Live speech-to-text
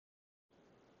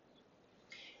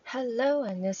Hello,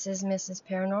 and this is Mrs.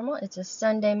 Paranormal. It's a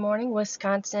Sunday morning.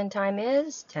 Wisconsin time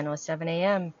is 10:07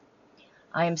 a.m.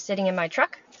 I am sitting in my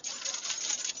truck.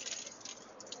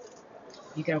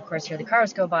 You can, of course, hear the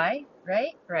cars go by,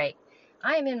 right? Right.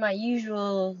 I am in my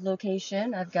usual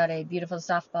location. I've got a beautiful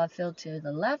softball field to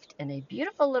the left and a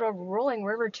beautiful little rolling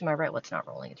river to my right. Well, it's not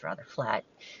rolling. It's rather flat.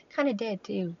 Kind of dead,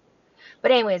 too.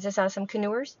 But anyways, I saw some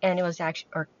canoers, and it was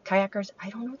actually, or kayakers. I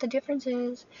don't know what the difference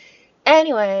is.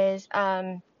 Anyways,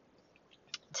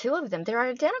 two of them, they're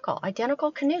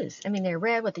identical canoes. I mean, they're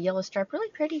red with the yellow stripe, really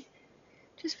pretty.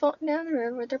 Just floating down the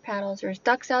river with their paddles. There's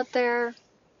ducks out there.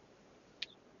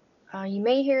 You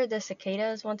may hear the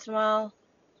cicadas once in a while.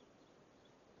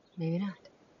 Maybe not.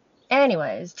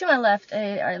 Anyways, to my left,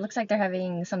 it looks like they're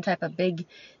having some type of big,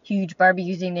 huge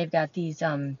barbecue thing. They've got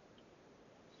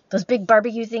those big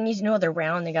barbecue thingies, they're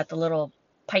round. They got the little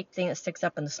pipe thing that sticks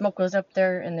up and the smoke goes up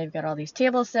there, and they've got all these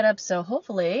tables set up. So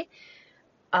hopefully,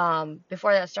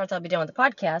 before that starts, I'll be done with the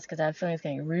podcast because I have a feeling it's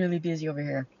going to get really busy over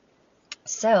here.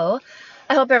 So,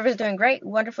 I hope everybody's doing great.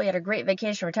 Wonderful. You had a great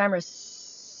vacation or time or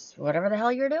whatever the hell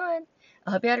you're doing.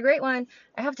 I hope you had a great one.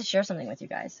 I have to share something with you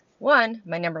guys. One,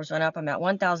 my numbers went up. I'm at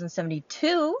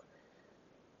 1,072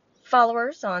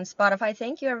 followers on Spotify.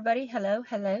 Thank you, everybody. Hello.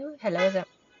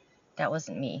 That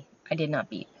wasn't me. I did not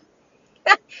beep.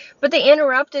 But they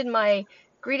interrupted my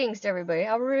greetings to everybody.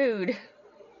 How rude.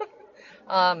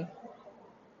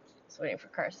 Just waiting for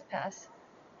cars to pass.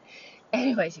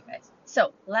 Anyways, you guys.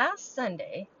 So, last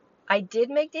Sunday, I did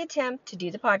make the attempt to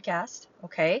do the podcast,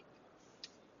 okay?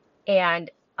 And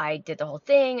I did the whole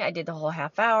thing. I did the whole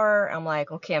half hour. I'm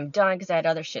like, okay, I'm done because I had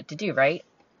other shit to do, right?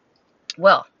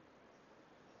 Well,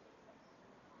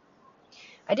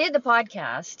 I did the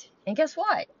podcast, and guess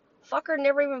what? Fucker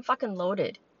never even fucking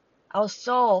loaded. I was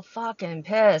so fucking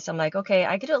pissed. I'm like, okay,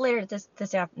 I could do it later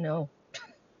this afternoon. No.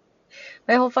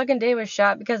 My whole fucking day was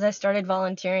shot because I started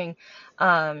volunteering,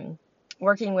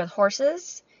 working with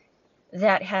horses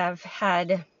that have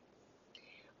had,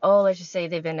 let's just say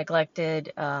they've been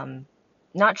neglected,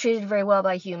 not treated very well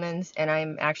by humans, and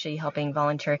I'm actually helping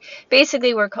volunteer.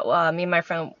 Basically, we're me and my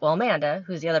friend, Amanda,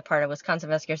 who's the other part of Wisconsin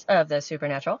Investigators of the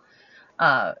Supernatural.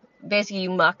 Basically,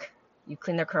 you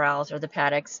clean their corrals or the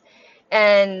paddocks,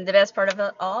 and the best part of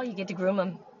it all, you get to groom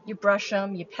them. You brush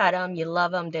them, you pet them, you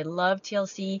love them. They love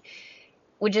TLC,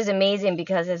 which is amazing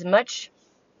because all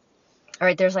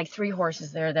right, there's like 3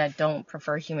 horses there that don't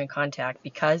prefer human contact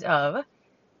because of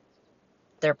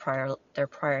their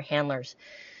prior handlers.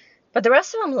 But the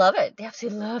rest of them love it. They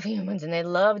absolutely love humans, and they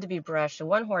love to be brushed. So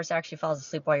one horse actually falls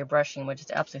asleep while you're brushing, which is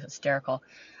absolutely hysterical.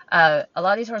 A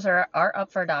lot of these horses are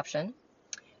up for adoption,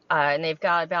 and they've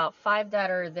got about 5 that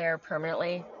are there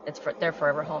permanently. It's their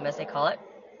forever home, as they call it.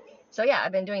 So yeah,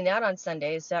 I've been doing that on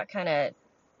Sundays. That kind of,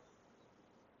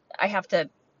 I have to,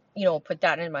 put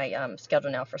that in my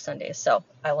schedule now for Sundays. So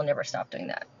I will never stop doing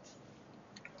that.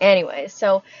 Anyway,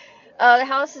 so the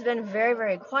house has been very,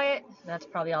 very quiet. That's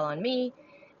probably all on me.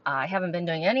 I haven't been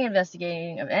doing any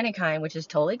investigating of any kind, which is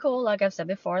totally cool. Like I've said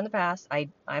before in the past,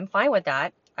 I'm fine with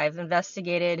that. I've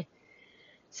investigated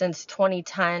since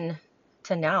 2010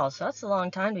 to now, so that's a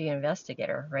long time to be an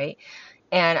investigator, right?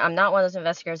 And I'm not one of those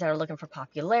investigators that are looking for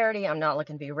popularity. I'm not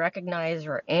looking to be recognized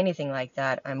or anything like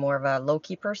that. I'm more of a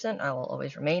low-key person. I will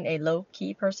always remain a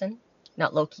low-key person.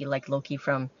 Not low-key like Loki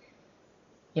from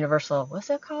Universal. What's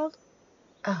that called?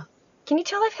 Oh, can you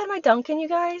tell I've had my Dunkin', you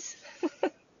guys?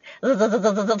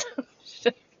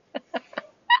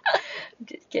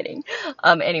 Just kidding.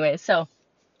 Anyways,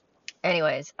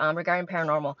 regarding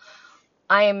paranormal,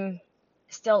 I'm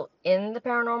still in the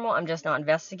paranormal. I'm just not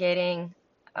investigating,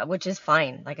 which is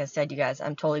fine. Like I said, you guys,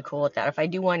 I'm totally cool with that. If I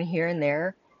do one here and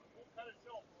there,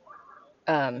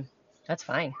 that's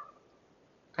fine.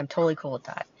 I'm totally cool with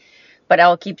that. But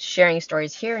I'll keep sharing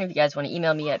stories here, and if you guys want to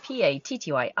email me at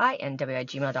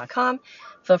pattyinw@gmail.com,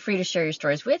 feel free to share your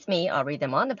stories with me. I'll read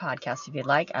them on the podcast if you'd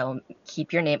like. I will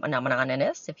keep your name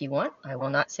anonymous if you want. I will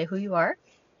not say who you are.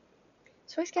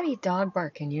 It's always got to be dog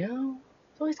barking,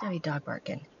 It's always got to be dog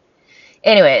barking.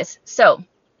 Anyways, so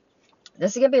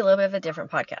this is going to be a little bit of a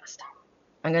different podcast.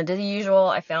 I'm going to do the usual.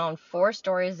 I found 4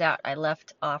 stories that I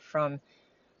left off from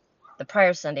the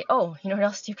prior Sunday. Oh, you know what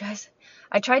else, you guys?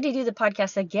 I tried to do the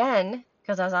podcast again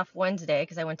because I was off Wednesday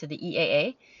because I went to the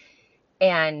EAA,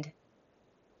 and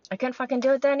I couldn't fucking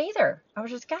do it then either. I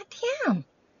was just, goddamn.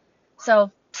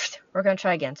 So we're going to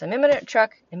try again. So I'm in my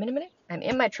truck. I'm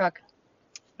in my truck.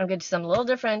 I'm going to do something a little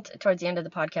different towards the end of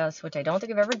the podcast, which I don't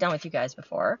think I've ever done with you guys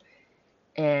before.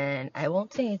 And I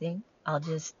won't say anything. I'll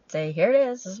just say, here it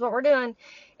is. This is what we're doing.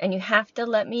 And you have to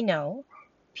let me know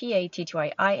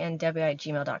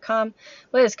pattyinwi@gmail.com.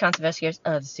 Wisconsin Investigators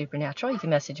of the Supernatural. You can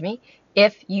message me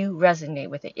if you resonate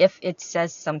with it. If it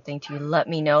says something to you, let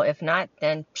me know. If not,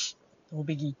 then no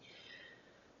biggie.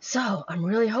 So I'm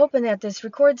really hoping that this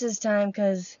records this time,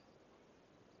 because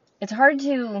it's hard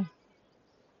to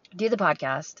do the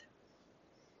podcast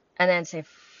and then say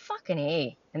fucking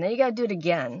A, and then you gotta do it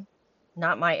again.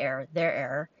 Not my error, their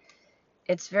error.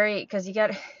 It's very, because you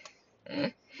gotta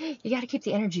keep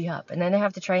the energy up, and then I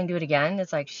have to try and do it again.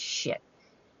 It's like shit.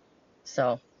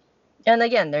 So, and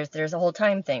again, there's a whole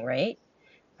time thing, right?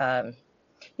 You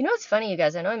know what's funny, you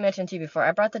guys? I know I mentioned to you before.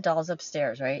 I brought the dolls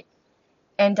upstairs, right?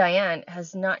 And Diane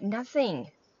has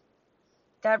nothing.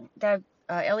 That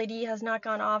LED has not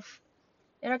gone off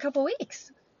in a couple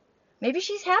weeks. Maybe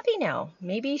she's happy now.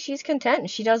 Maybe she's content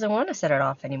and she doesn't want to set it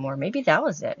off anymore. Maybe that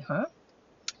was it, huh?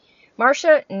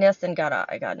 Marsha, nothing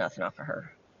I got nothing off of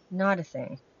her. Not a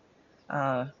thing.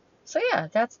 So yeah,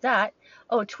 that's that.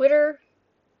 Oh, Twitter.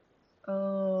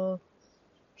 Oh,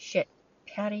 shit.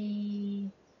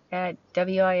 Patty at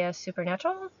WIS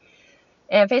Supernatural.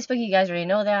 And Facebook, you guys already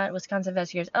know that. Wisconsin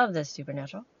Investigators of the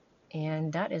Supernatural.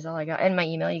 And that is all I got. And my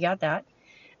email, you got that.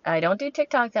 I don't do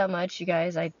TikTok that much, you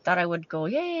guys. I thought I would go,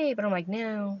 yay, but I'm like,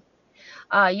 no.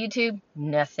 YouTube,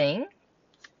 nothing.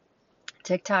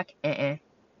 TikTok,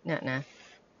 nah.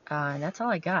 That's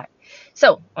all I got.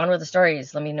 So, on with the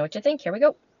stories. Let me know what you think. Here we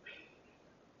go.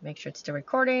 Make sure it's still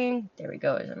recording. There we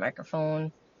go. There's a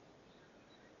microphone.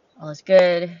 All is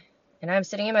good. And I'm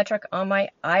sitting in my truck on my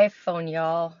iPhone,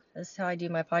 y'all. This is how I do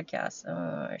my podcast.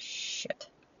 Oh, shit.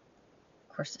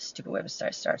 Of course, the stupid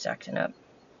website starts acting up.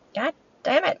 God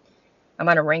damn it. I'm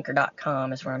on a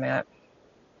ranker.com is where I'm at.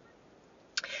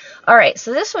 All right,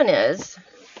 so this one is,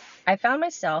 I found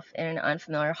myself in an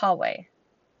unfamiliar hallway.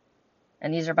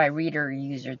 And these are by Reader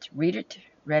users. Redditor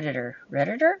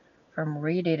from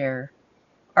Redditor.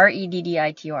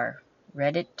 Redditor.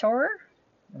 Redditor?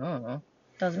 I don't know.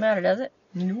 Doesn't matter, does it?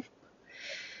 Nope.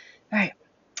 All right.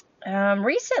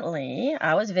 Recently,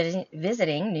 I was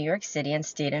visiting New York City and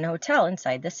stayed in a hotel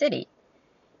inside the city.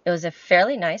 It was a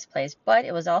fairly nice place, but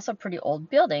it was also a pretty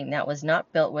old building that was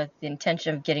not built with the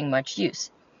intention of getting much use.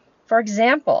 For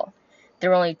example, there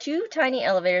were only 2 tiny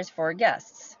elevators for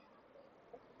guests.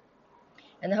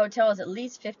 And the hotel was at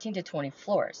least 15 to 20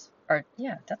 floors. Or,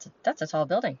 yeah, that's a tall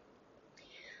building.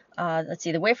 Let's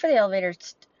see, the way for the elevator...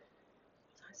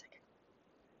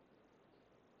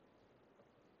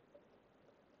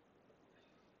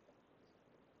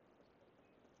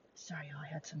 Sorry, y'all, I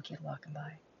had some kid walking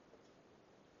by.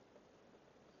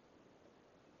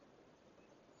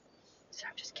 So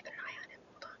I'm just keeping an eye on him.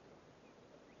 Hold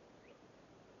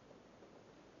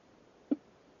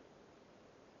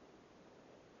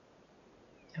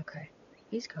on. Okay,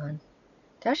 he's gone.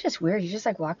 That's just weird. He just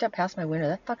like walked up past my window.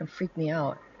 That fucking freaked me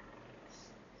out.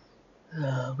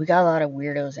 We got a lot of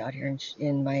weirdos out here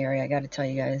in my area, I gotta tell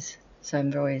you guys. So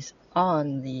I'm always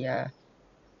on the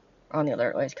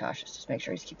alert, always cautious. Just make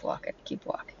sure you keep walking.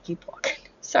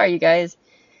 Sorry, you guys.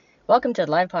 Welcome to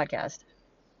the live podcast.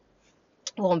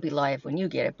 It won't be live when you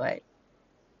get it, but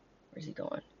where's he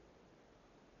going?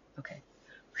 Okay.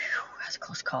 Whew, that's a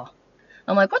close call.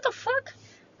 I'm like, what the fuck?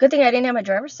 Good thing I didn't have my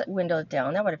driver's window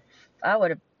down. I would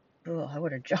have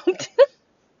jumped.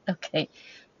 Okay.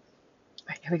 All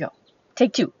right, here we go.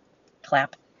 Take 2.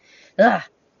 Clap. Ugh.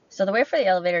 So the wait for the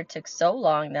elevator took so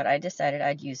long that I decided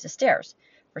I'd use the stairs.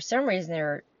 For some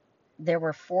reason, there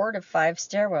were 4 to 5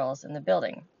 stairwells in the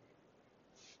building,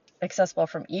 accessible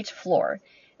from each floor,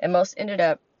 and most ended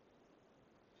up...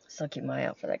 So keep my eye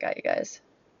out for that guy, you guys.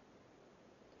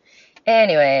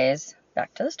 Anyways,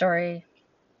 back to the story.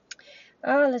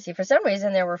 Let's see. For some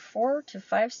reason, there were 4 to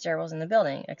 5 stairwells in the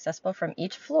building, accessible from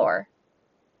each floor,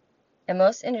 and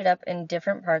most ended up in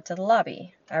different parts of the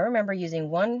lobby. I remember using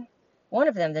one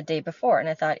of them the day before, and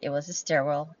I thought it was a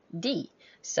stairwell D,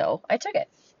 so I took it.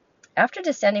 After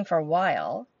descending for a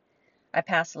while, I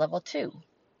passed level 2.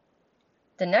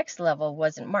 The next level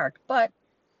wasn't marked, but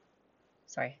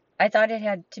I thought it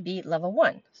had to be level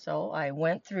 1, so I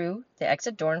went through the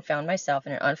exit door and found myself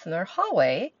in an unfamiliar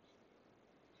hallway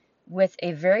with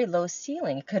a very low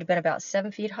ceiling. It could have been about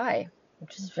 7 feet high,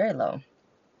 which is very low,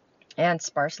 and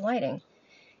sparse lighting.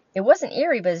 It wasn't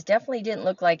eerie, but it definitely didn't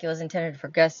look like it was intended for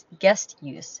guest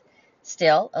use.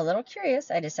 Still, a little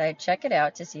curious, I decided to check it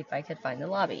out to see if I could find the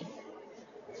lobby.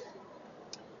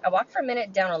 I walked for a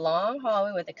minute down a long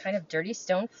hallway with a kind of dirty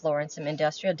stone floor and some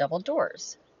industrial double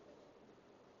doors.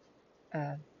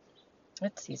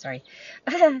 Let's see, sorry.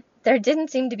 There didn't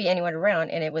seem to be anyone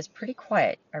around, and it was pretty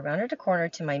quiet. I rounded a corner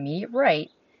to my immediate right,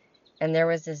 and there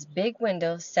was this big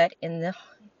window set in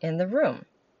the room.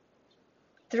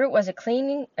 Through it was a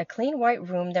clean white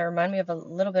room that reminded me of a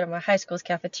little bit of my high school's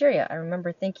cafeteria. I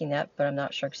remember thinking that, but I'm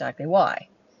not sure exactly why.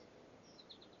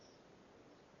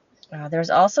 There was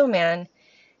also a man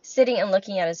sitting and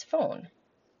looking at his phone.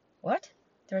 What?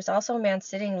 There was also a man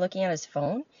sitting looking at his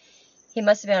phone? He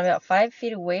must have been about 5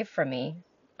 feet away from me.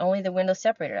 Only the window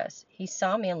separated us. He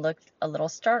saw me and looked a little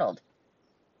startled.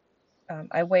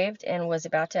 I waved and was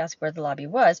about to ask where the lobby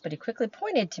was, but he quickly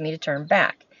pointed to me to turn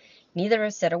back. Neither of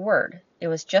us said a word. It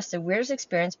was just the weirdest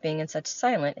experience being in such a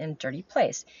silent and dirty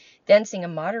place. Then seeing a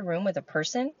modern room with a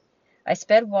person, I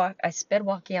sped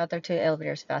walking out there to the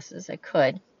elevator as fast as I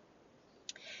could.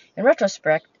 In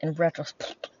retrospect,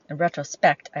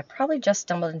 I probably just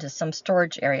stumbled into some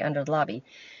storage area under the lobby.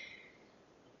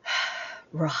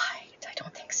 Right, I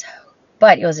don't think so.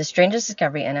 But it was the strangest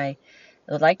discovery, and I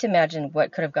would like to imagine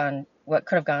what could have gone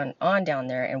on down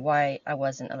there and why I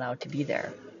wasn't allowed to be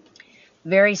there.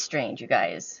 Very strange, you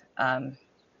guys.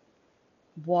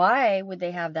 Why would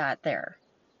they have that there?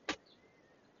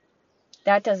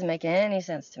 That doesn't make any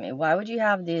sense to me. Why would you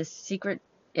have this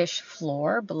secret-ish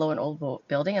floor below an old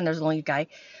building and there's only a guy?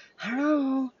 I don't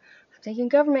know. I'm thinking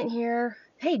government here.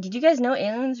 Hey, did you guys know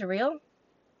aliens are real?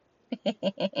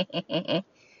 Did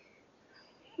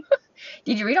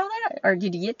you read all that? Or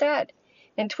did you get that?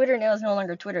 And Twitter now is no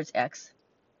longer Twitter, it's X.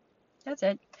 That's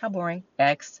it. How boring.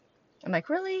 X. I'm like,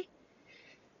 really?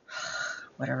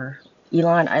 Whatever.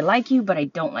 Elon, I like you, but I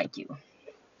don't like you.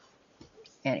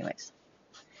 Anyways.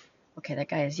 Okay, that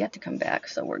guy has yet to come back,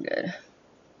 so we're good.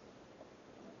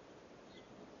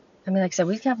 I mean, like I said,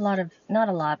 we have not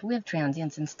a lot, but we have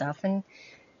transients and stuff, and,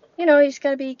 you just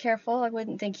gotta be careful. I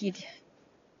wouldn't think he'd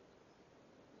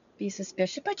be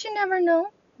suspicious, but you never know.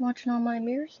 Watching all my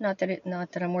mirrors. Not that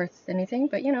I'm worth anything,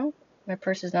 but, my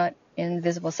purse is not in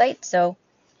visible sight, so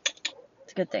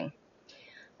it's a good thing.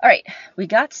 All right, we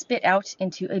got spit out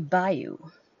into a bayou.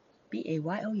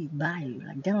 B-A-Y-O-U, bayou,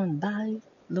 like down bayou,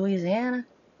 Louisiana.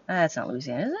 That's not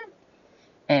Louisiana, is it?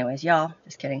 Anyways, y'all,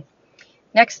 just kidding.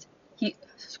 Next,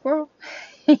 squirrel.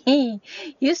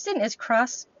 Houston is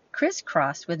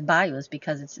crisscrossed with bayous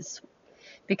because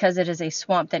it is a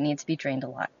swamp that needs to be drained a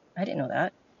lot. I didn't know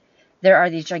that. There are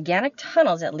these gigantic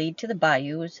tunnels that lead to the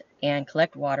bayous and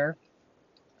collect water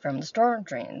from the storm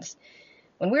drains.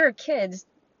 When we were kids,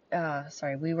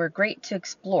 we were great to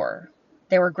explore.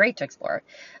 They were great to explore.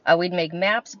 We'd make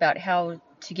maps about how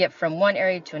to get from one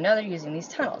area to another using these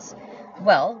tunnels.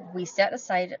 Well, we set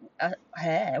aside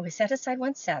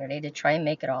one Saturday to try and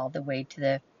make it all the way to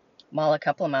the mall a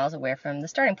couple of miles away from the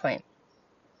starting point.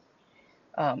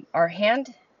 Our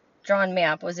hand-drawn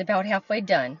map was about halfway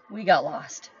done. We got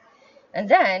lost. And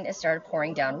then it started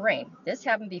pouring down rain. This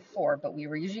happened before, but we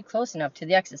were usually close enough to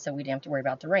the exit so we didn't have to worry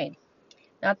about the rain.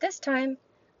 Not this time.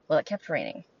 Well, it kept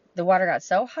raining. The water got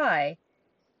so high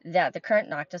that the current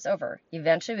knocked us over.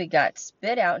 Eventually, we got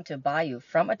spit out into a bayou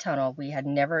from a tunnel we had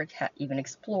never even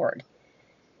explored.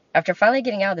 After finally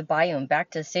getting out of the bayou and back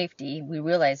to safety, we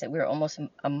realized that we were almost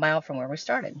a mile from where we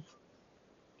started.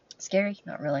 Scary?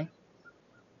 Not really.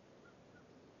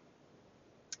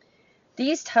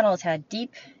 These tunnels had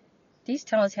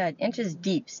inches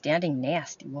deep, standing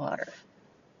nasty water.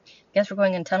 Guess we're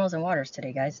going in tunnels and waters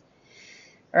today, guys.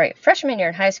 All right, freshman year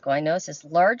in high school, I noticed this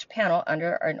large panel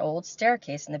under an old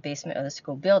staircase in the basement of the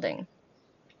school building.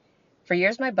 For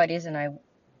years, my buddies and I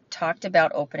talked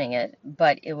about opening it,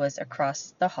 but it was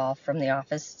across the hall from the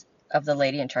office of the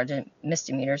lady in charge of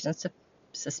misdemeanors and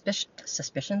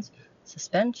suspensions.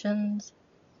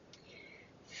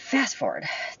 Fast forward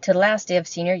to the last day of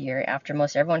senior year after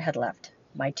most everyone had left.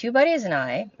 My two buddies and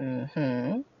I,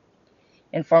 in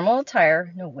formal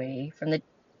attire,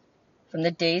 from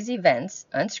the day's events,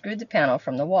 unscrewed the panel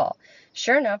from the wall.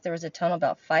 Sure enough, there was a tunnel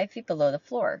about 5 feet below the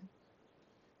floor.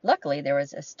 Luckily, there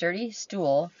was a sturdy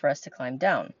stool for us to climb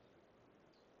down.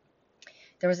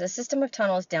 There was a system of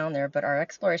tunnels down there, but our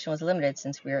exploration was limited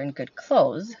since we were in good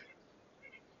clothes,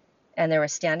 and there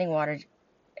was standing water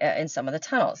in some of the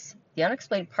tunnels. The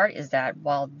unexplained part is that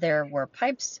while there were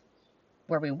pipes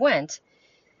where we went,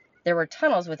 there were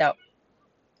tunnels without...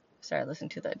 Sorry, listen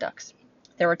to the ducks.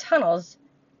 There were tunnels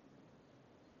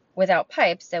without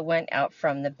pipes that went out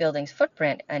from the building's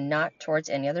footprint and not towards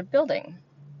any other building.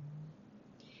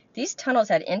 These tunnels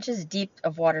had inches deep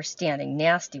of water standing,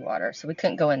 nasty water, so we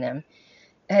couldn't go in them,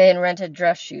 and rented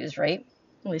dress shoes, right?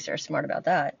 At least they're smart about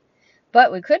that.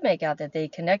 But we could make out that they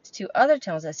connected to other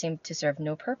tunnels that seemed to serve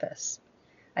no purpose.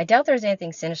 I doubt there was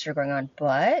anything sinister going on,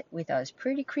 but we thought it was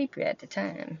pretty creepy at the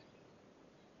time.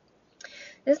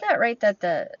 Isn't that right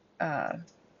that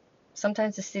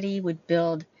sometimes the city would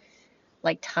build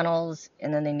like tunnels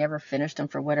and then they never finished them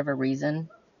for whatever reason?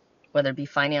 whether it be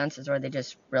finances or they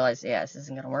just realize, yeah, this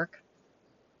isn't going to work.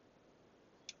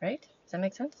 Right? Does that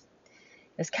make sense?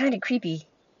 It's kind of creepy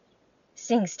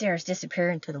seeing stairs disappear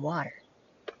into the water.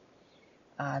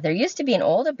 There used to be an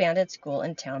old abandoned school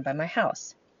in town by my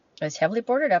house. It was heavily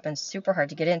boarded up and super hard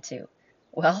to get into.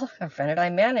 Well, a friend and I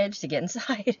managed to get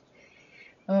inside.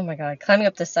 Oh my god, climbing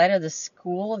up the side of the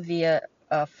school via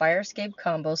a fire escape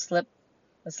combo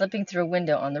slipping through a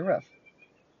window on the roof.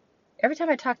 Every time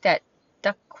I talk, that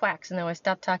duck quacks, and then when I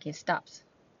stop talking, it stops.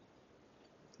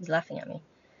 He's laughing at me.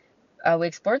 We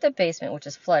explored the basement, which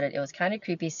is flooded. It was kind of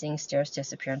creepy seeing stairs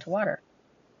disappear into water.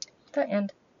 The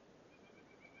end.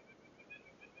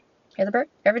 Hear the bird?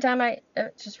 Every time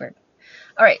it's just weird.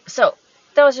 Alright, so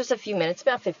that was just a few minutes,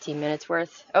 about 15 minutes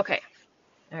worth. Okay.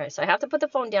 Alright, so I have to put the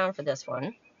phone down for this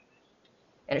one.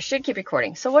 And it should keep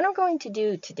recording. So what I'm going to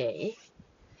do today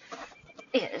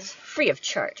is, free of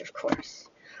charge, of course,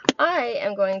 I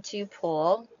am going to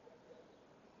pull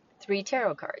 3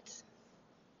 tarot cards.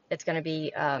 It's going to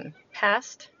be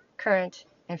past, current,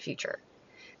 and future.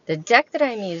 The deck that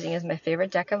I'm using is my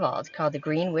favorite deck of all. It's called the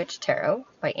Green Witch Tarot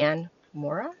by Anne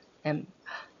Mora. And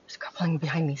there's a couple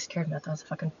behind me. Scared me. I thought it was a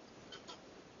fucking...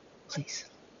 Please.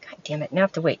 God damn it. Now I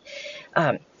have to wait.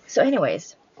 So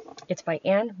anyways, it's by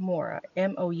Anne Mora.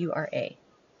 M-O-U-R-A.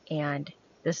 And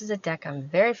this is a deck I'm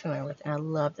very familiar with, and I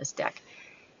love this deck.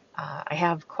 I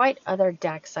have quite other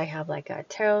decks. I have like a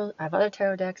tarot. I have other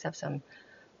tarot decks. I have some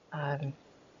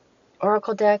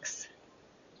oracle decks.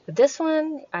 But this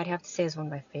one, I'd have to say, is one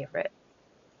of my favorite.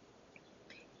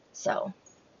 So,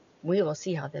 we will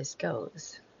see how this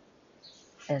goes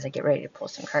as I get ready to pull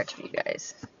some cards for you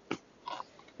guys.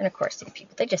 And of course, these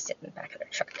people, they just sit in the back of their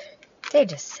truck. They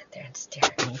just sit there and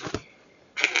stare at me.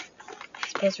 I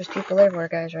suppose there's people everywhere,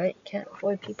 guys, right? You can't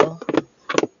avoid people.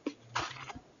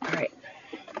 Alright.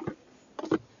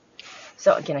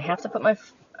 So, again, I have to put my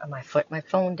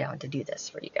phone down to do this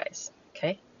for you guys.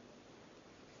 Okay?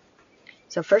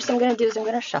 So, first thing I'm going to do is I'm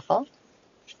going to shuffle.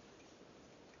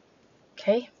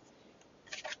 Okay?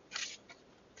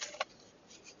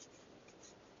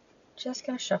 Just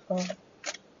going to shuffle.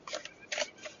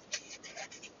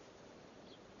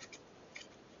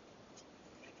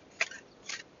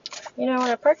 You know,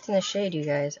 when I parked in the shade, you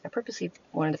guys, I purposely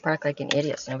wanted to park like an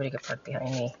idiot so nobody could park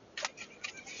behind me.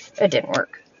 It didn't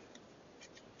work.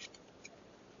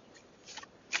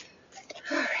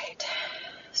 Alright.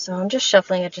 So I'm just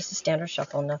shuffling it, just a standard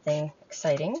shuffle, nothing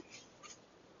exciting.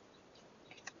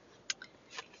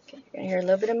 Okay, you're going to hear a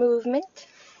little bit of movement.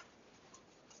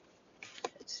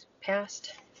 It's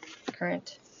past,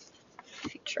 current,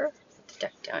 future. Put the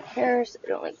deck down here so they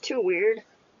don't look too weird.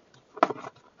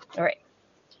 Alright.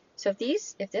 So if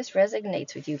this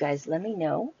resonates with you guys, let me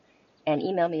know. And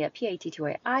email me at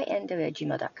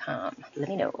pattoinw@gmail.com. Let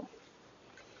me know.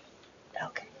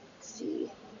 Okay, let's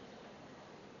see.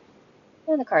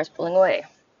 And the car's pulling away.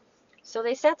 So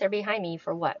they sat there behind me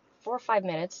for what? 4 or 5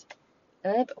 minutes.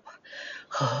 And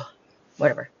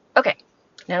whatever. Okay,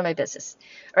 none of my business.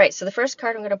 Alright, so the first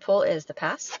card I'm going to pull is the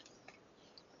past.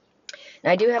 Now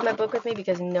I do have my book with me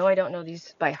because no, I don't know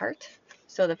these by heart.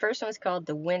 So the first one is called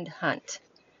The Wild Hunt.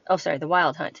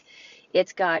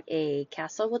 It's got a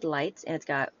castle with lights, and it's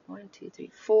got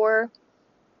 4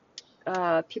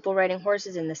 people riding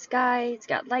horses in the sky. It's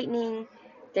got lightning.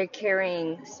 They're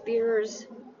carrying spears.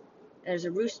 There's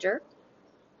a rooster,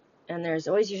 and there's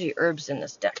always usually herbs in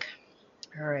this deck.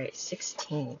 All right,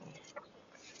 16.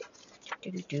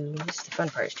 This is the fun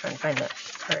part, is trying to find the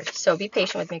card. So be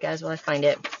patient with me, guys, while I find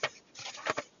it.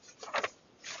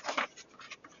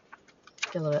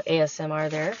 Get a little ASMR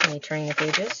there, me turning the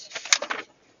pages.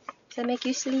 Does that make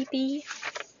you sleepy?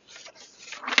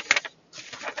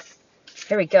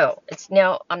 Here we go.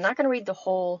 Now, I'm not going to read the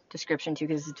whole description to you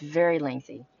because it's very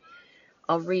lengthy.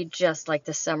 I'll read just like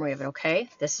the summary of it, okay?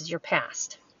 This is your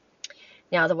past.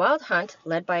 Now, the wild hunt,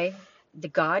 led by the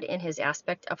god in his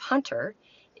aspect of hunter,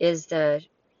 is the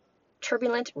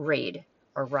turbulent ride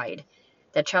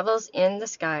that travels in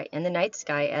the night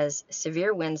sky as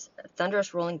severe winds,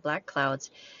 thunderous rolling black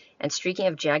clouds, and streaking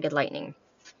of jagged lightning.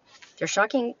 Their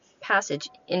shocking passage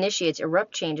initiates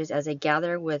abrupt changes as they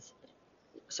gather what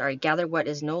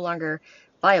is no longer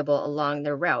viable along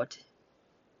their route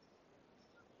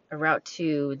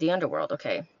to the underworld.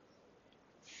 Okay.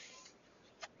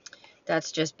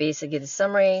 That's just basically the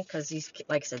summary, because these,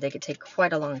 like I said, they could take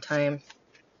quite a long time.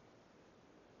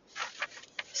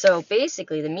 So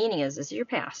basically the meaning is, this is your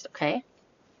past, okay?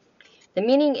 The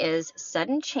meaning is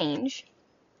sudden change,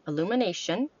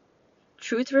 illumination,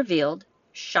 truth revealed,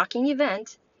 shocking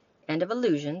event, end of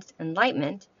illusions,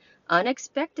 enlightenment,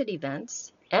 unexpected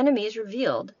events, enemies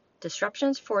revealed,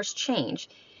 disruptions force change,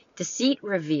 Deceit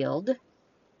revealed.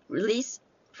 Release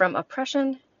from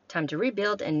oppression. Time to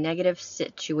rebuild, and negative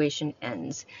situation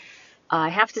ends. I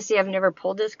have to say I've never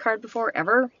pulled this card before,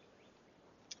 ever.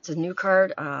 It's a new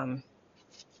card.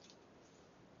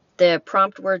 The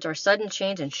prompt words are sudden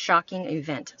change and shocking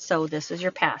event. So this is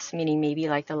your past, meaning maybe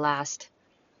like the last,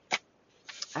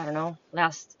 I don't know,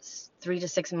 last 3 to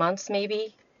 6 months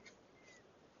maybe.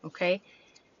 Okay.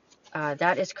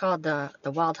 That is called the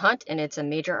Wild Hunt, and it's a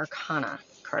Major Arcana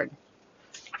card.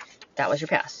 That was your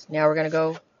past. Now we're going to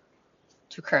go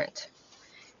to current.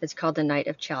 It's called the Knight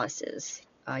of Chalices.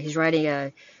 He's riding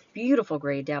a beautiful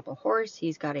gray dapple horse.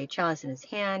 He's got a chalice in his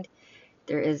hand.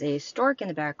 There is a stork in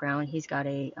the background. He's got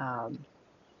a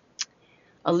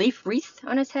leaf wreath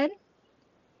on his head.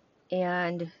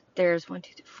 And there's 1,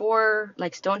 2, 3, 4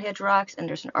 like Stonehenge rocks, and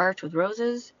there's an arch with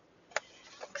roses.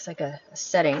 Looks like a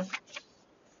setting.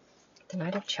 The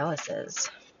Knight of Chalices.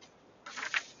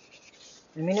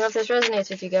 Let me know if this resonates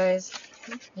with you guys.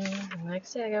 Like I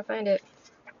say, I gotta find it.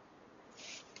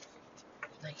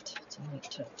 Knight. It's a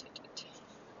knight.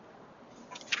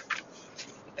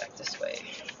 Back this way.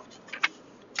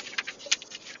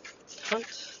 Hunt.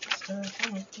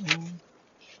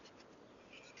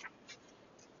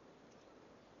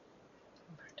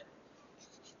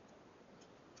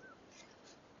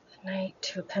 Knight,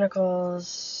 2 of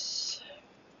Pentacles.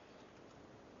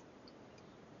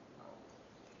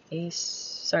 Ace.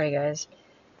 Sorry, guys.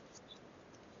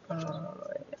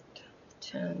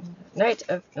 10. Knight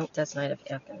of. Nope, that's Knight of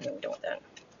F. I'm really done with that.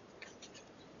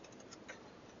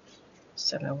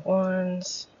 7 of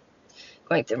Wands.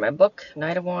 Going through my book.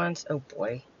 Knight of Wands. Oh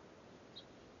boy.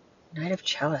 Knight of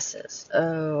Chalices.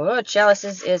 Oh,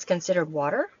 chalices is considered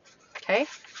water. Okay.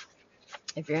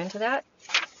 If you're into that,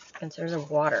 considered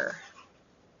water.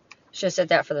 Should have said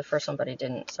that for the first one, but I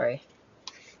didn't. Sorry.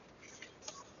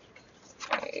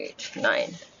 8,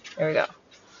 9. There we go.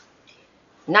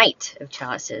 Knight of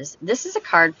Chalices. This is a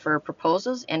card for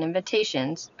proposals and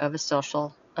invitations of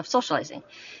socializing,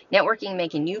 networking,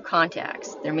 making new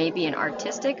contacts. There may be an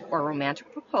artistic or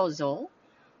romantic proposal,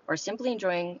 or simply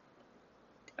the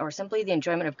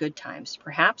enjoyment of good times.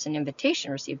 Perhaps an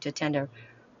invitation received to attend a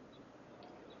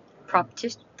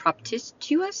propitious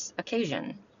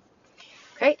occasion.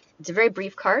 Okay, it's a very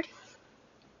brief card.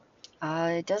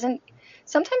 It doesn't.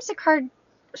 Sometimes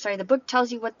the book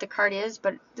tells you what the card is,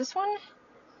 but this one,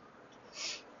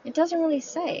 it doesn't really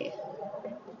say.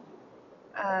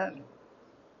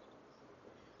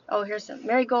 Here's some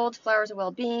marigolds, flowers of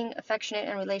well-being, affectionate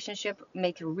and relationship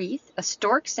make a wreath. A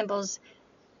stork, symbols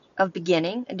of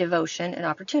beginning, devotion, and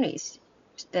opportunities.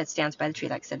 That stands by the tree.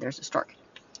 Like I said, there's a stork.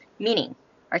 Meaning,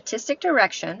 artistic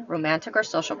direction, romantic or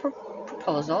social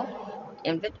proposal,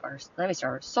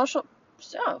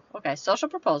 social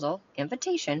proposal,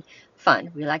 invitation,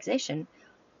 fun, relaxation,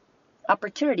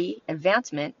 opportunity,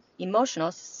 advancement,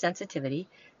 emotional sensitivity,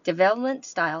 development,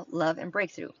 style, love, and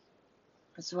breakthrough.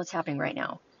 This is what's happening right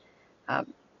now.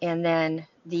 And then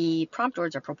the prompt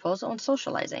words are proposal and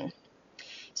socializing.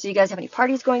 So you guys have any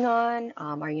parties going on?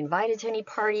 Are you invited to any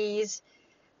parties?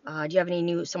 Do you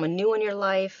have someone new in your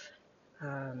life?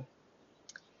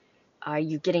 Are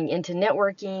you getting into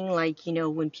networking? Like,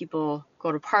 when people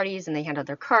go to parties and they hand out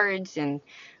their cards,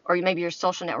 or maybe you're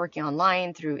social networking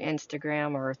online through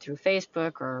Instagram or through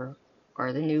Facebook or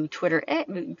the new Twitter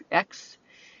X.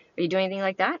 Are you doing anything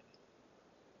like that?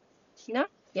 No?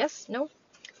 Yes? No?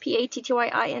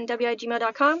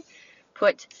 pattyinwi@gmail.com.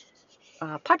 Put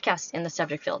podcast in the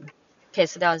subject field. Okay,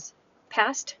 so that was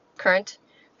past, current,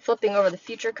 flipping over the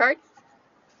future card.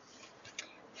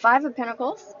 5 of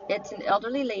Pentacles. It's an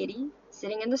elderly lady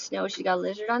sitting in the snow. She's got a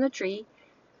lizard on the tree.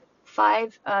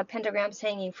 5 pentagrams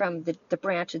hanging from the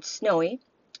branch. It's snowy.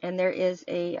 And there is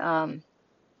a 2,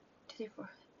 3, 4,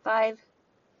 5.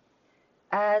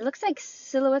 It looks like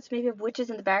silhouettes maybe of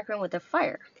witches in the background with a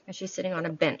fire. And she's sitting on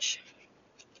a bench.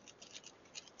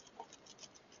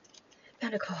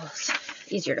 Pentacles.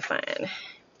 Easier to find.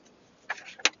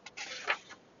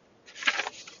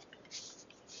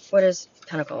 What is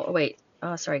Pentacle? Oh, wait.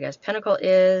 Oh, sorry, guys. Pentacle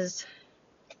is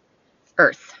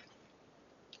Earth.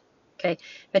 Okay.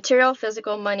 Material,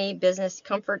 physical, money, business,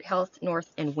 comfort, health,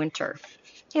 north, and winter.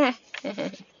 Yeah.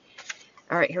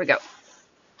 All right, here we go.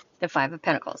 The 5 of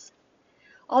Pentacles.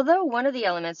 Although one of the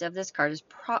elements of this card is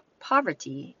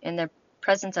poverty in the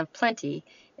presence of plenty,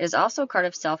 it is also a card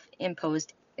of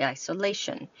self-imposed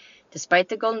isolation. Despite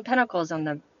the golden pentacles on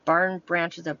the barn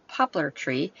branches of poplar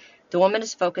tree, the woman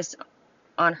is focused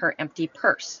on her empty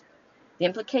purse. The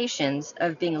implications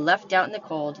of being left out in the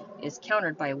cold is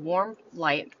countered by warm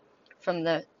light from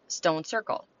the stone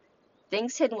circle.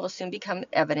 Things hidden will soon become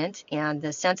evident, and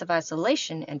the sense of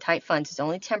isolation and tight funds is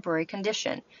only a temporary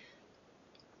condition.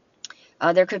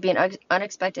 There could be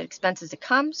unexpected expenses to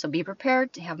come, so be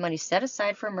prepared to have money set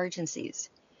aside for emergencies.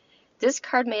 This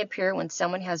card may appear when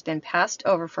someone has been passed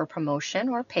over for a promotion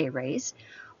or pay raise,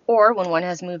 or when one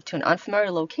has moved to an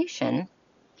unfamiliar location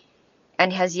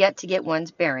and has yet to get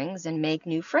one's bearings and make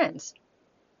new friends.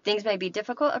 Things may be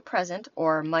difficult at present,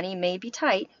 or money may be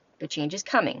tight, but change is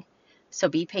coming, so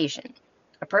be patient.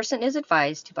 A person is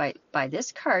advised to buy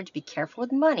this card to be careful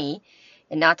with money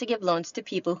and not to give loans to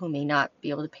people who may not be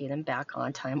able to pay them back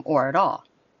on time or at all.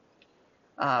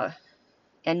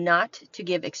 And not to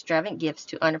give extravagant gifts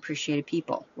to unappreciated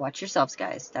people. Watch yourselves,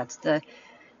 guys. That's the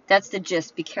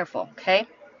gist. Be careful, okay?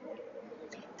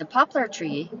 The poplar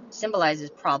tree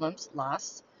symbolizes problems,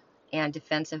 loss, and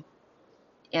defensive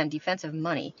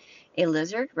money. A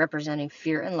lizard representing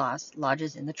fear and loss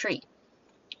lodges in the tree.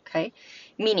 Okay?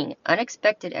 Meaning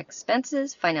unexpected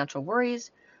expenses, financial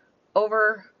worries,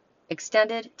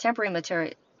 overextended temporary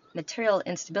material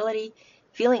instability,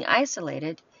 feeling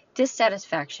isolated,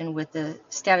 dissatisfaction with the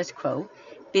status quo,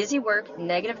 busy work,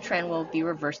 negative trend will be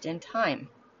reversed in time.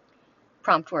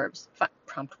 Prompt words,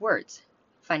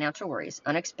 financial worries,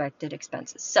 unexpected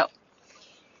expenses. So,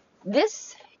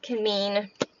 this can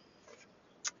mean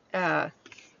in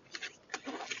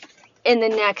the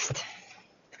next,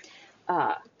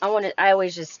 I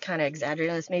always just kind of exaggerate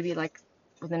on this, maybe like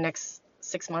for the next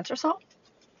 6 months or so,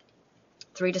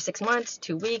 3 to 6 months,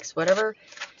 2 weeks, whatever.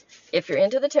 If you're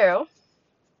into the tarot,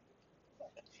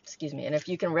 and if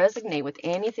you can resonate with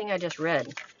anything I just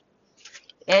read,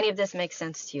 any of this makes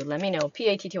sense to you, let me know.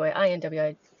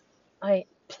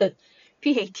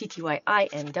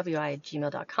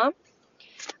 pattyinwi@gmail.com.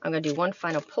 I'm going to do one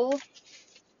final pull.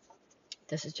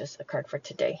 This is just a card for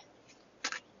today.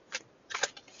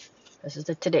 This is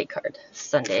the today card.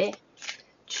 Sunday,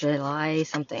 July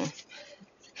something. It's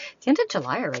the end of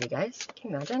July already, guys. Can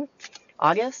you imagine?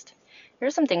 August.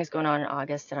 There's some things going on in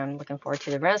August that I'm looking forward to.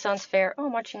 The Renaissance Fair. Oh,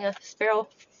 I'm watching a sparrow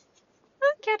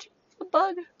catch a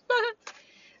bug.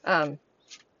 So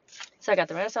I got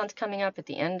the Renaissance coming up at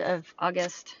the end of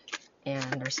August.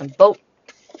 And there's some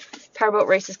powerboat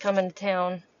races coming to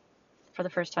town for the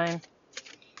first time.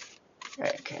 All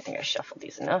right, okay, I think I shuffled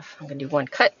these enough. I'm going to do one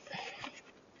cut.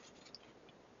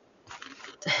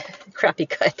 Crappy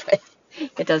cut, but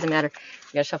it doesn't matter.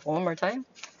 You got to shuffle one more time.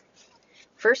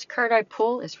 First card I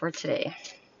pull is for today.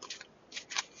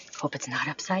 Hope it's not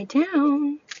upside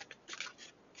down.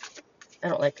 I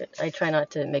don't like it. I try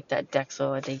not to make that deck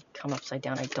so they come upside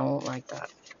down. I don't like that.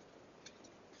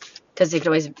 Because it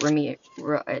always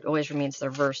remains the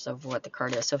reverse of what the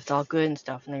card is. So if it's all good and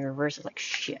stuff and then reverse is like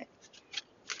shit.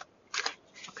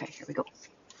 Okay, here we go.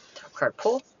 Top card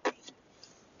pull.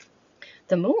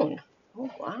 The Moon. Oh,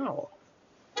 wow.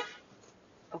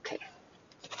 Okay.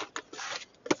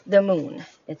 The Moon.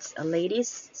 It's a lady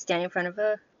standing in front of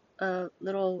a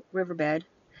little riverbed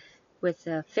with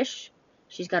a fish.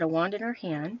 She's got a wand in her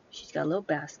hand. She's got a little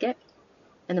basket.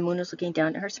 And the moon is looking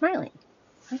down at her smiling.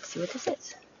 Let's see what this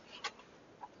is.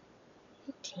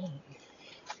 18.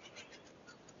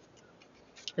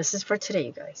 This is for today,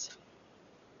 you guys.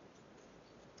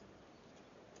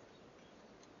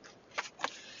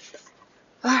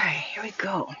 Alright, here we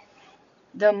go.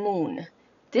 The Moon.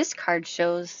 This card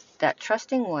shows that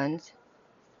trusting one's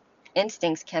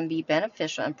instincts can be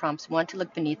beneficial and prompts one to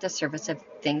look beneath the surface of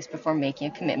things before making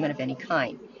a commitment of any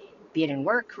kind, be it in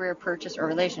work, career, purchase, or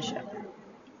relationship.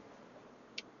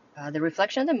 The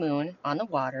reflection of the moon on the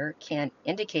water can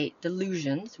indicate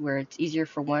delusions, where it's easier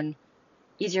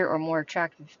or more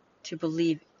attractive to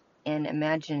believe and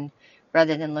imagine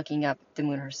rather than looking up the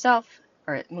moon itself.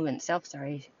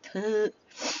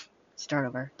 Start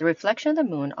over. The reflection of the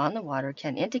moon on the water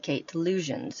can indicate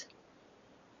delusions,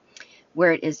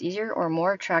 where it is easier or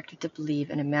more attractive to believe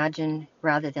and imagine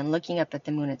rather than looking up at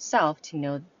the moon itself to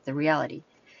know the reality.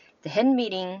 The hidden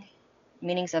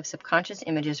meanings of subconscious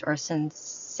images or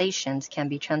sensations can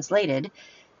be translated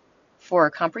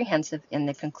for comprehensive in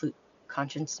the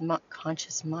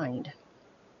conscious mind.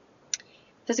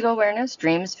 Physical awareness,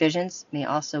 dreams, visions may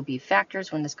also be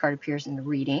factors when this card appears in the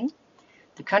reading.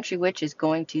 The country witch is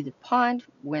going to the pond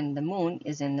when the moon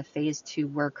is in the phase to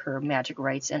work her magic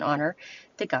rites and honor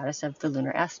the goddess of the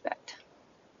lunar aspect.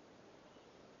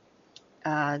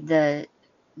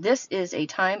 This is a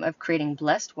time of creating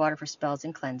blessed water for spells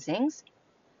and cleansings,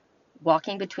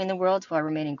 walking between the worlds while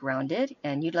remaining grounded,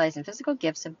 and utilizing physical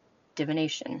gifts of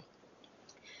divination.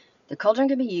 The cauldron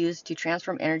can be used to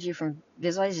transform energy from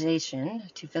visualization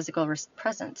to physical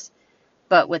presence,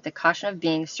 but with the caution of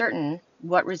being certain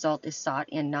what result is sought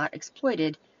and not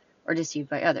exploited or deceived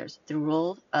by others. The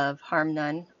rule of harm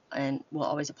none and will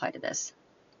always apply to this.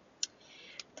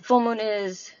 The full moon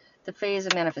is the phase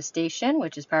of manifestation,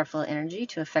 which is powerful energy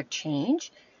to affect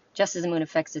change, just as the moon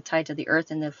affects the tides of the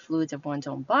earth and the fluids of one's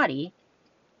own body,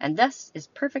 and thus is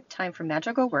perfect time for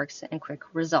magical works and quick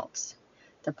results.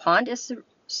 The pond is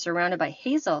surrounded by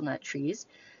hazelnut trees,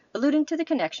 alluding to the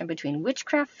connection between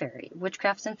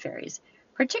witchcrafts and fairies,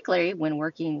 particularly when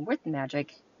working with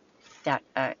magic that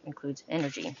includes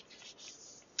energy.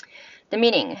 The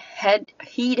meaning: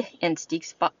 heed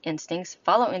instincts,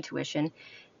 follow intuition,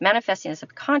 manifesting the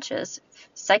subconscious,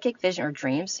 psychic vision or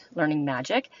dreams, learning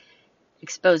magic,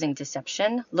 exposing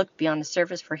deception, look beyond the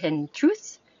surface for hidden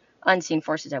truths, unseen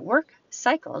forces at work,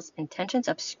 cycles, intentions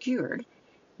obscured,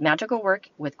 magical work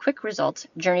with quick results,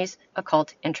 journeys,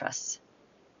 occult interests.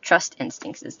 Trust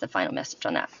instincts is the final message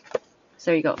on that.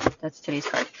 So there you go. That's today's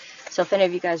card. So if any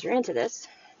of you guys are into this,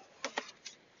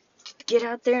 get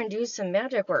out there and do some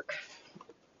magic work.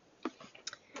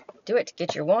 Do it.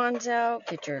 Get your wands out,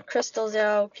 get your crystals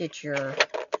out, get your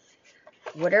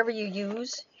whatever you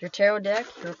use, your tarot deck,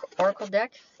 your oracle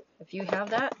deck. If you have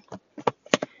that,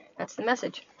 that's the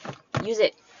message. Use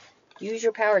it. Use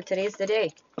your power. Today's the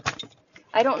day.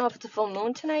 I don't know if it's a full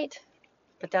moon tonight,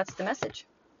 but that's the message.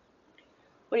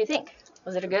 What do you think?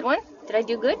 Was it a good one? Did I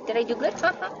do good? Did I do good?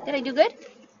 Did I do good?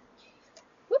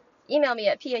 Whoop. Email me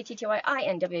at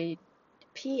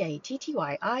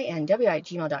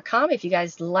pattyinw@gmail.com. If you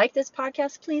guys like this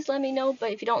podcast, please let me know.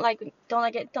 But if you don't like it,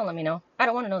 don't let me know. I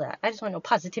don't want to know that. I just want to know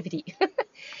positivity.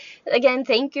 Again,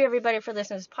 thank you everybody for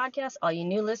listening to this podcast. All you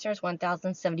new listeners,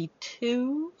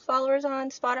 1,072 followers on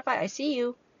Spotify. I see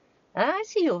you. I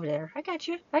see you over there. I got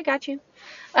you.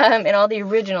 And all the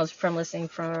originals from listening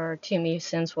to me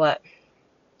since what?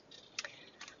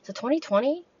 So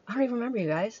 2020? I don't even remember, you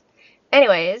guys.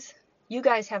 Anyways, you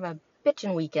guys have a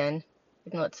bitchin' weekend.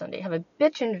 Even though it's Sunday. Have a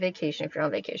bitchin' vacation if you're on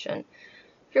vacation.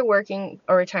 If you're working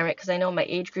or retirement, because I know my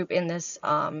age group in this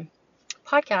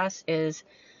podcast is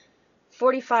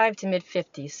 45 to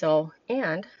mid-50s. So,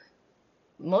 and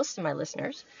most of my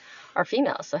listeners are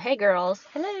females. So, hey girls,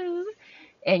 hello.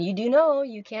 And you do know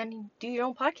you can do your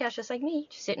own podcast just like me.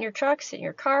 Just sit in your truck, sit in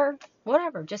your car,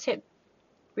 whatever. Just hit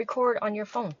record on your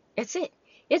phone. It's it.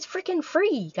 It's freaking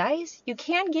free, guys. You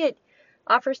can get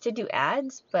offers to do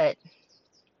ads, but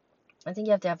I think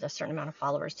you have to have a certain amount of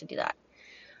followers to do that.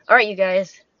 All right, you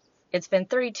guys. It's been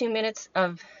 32 minutes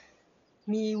of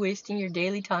me wasting your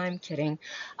daily time. Kidding.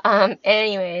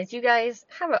 Anyways, you guys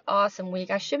have an awesome week.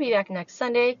 I should be back next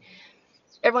Sunday.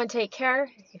 Everyone take care.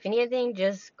 If you need anything,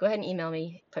 just go ahead and email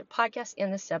me. Put podcast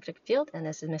in the subject field. And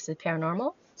this is Mrs.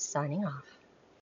 Paranormal signing off.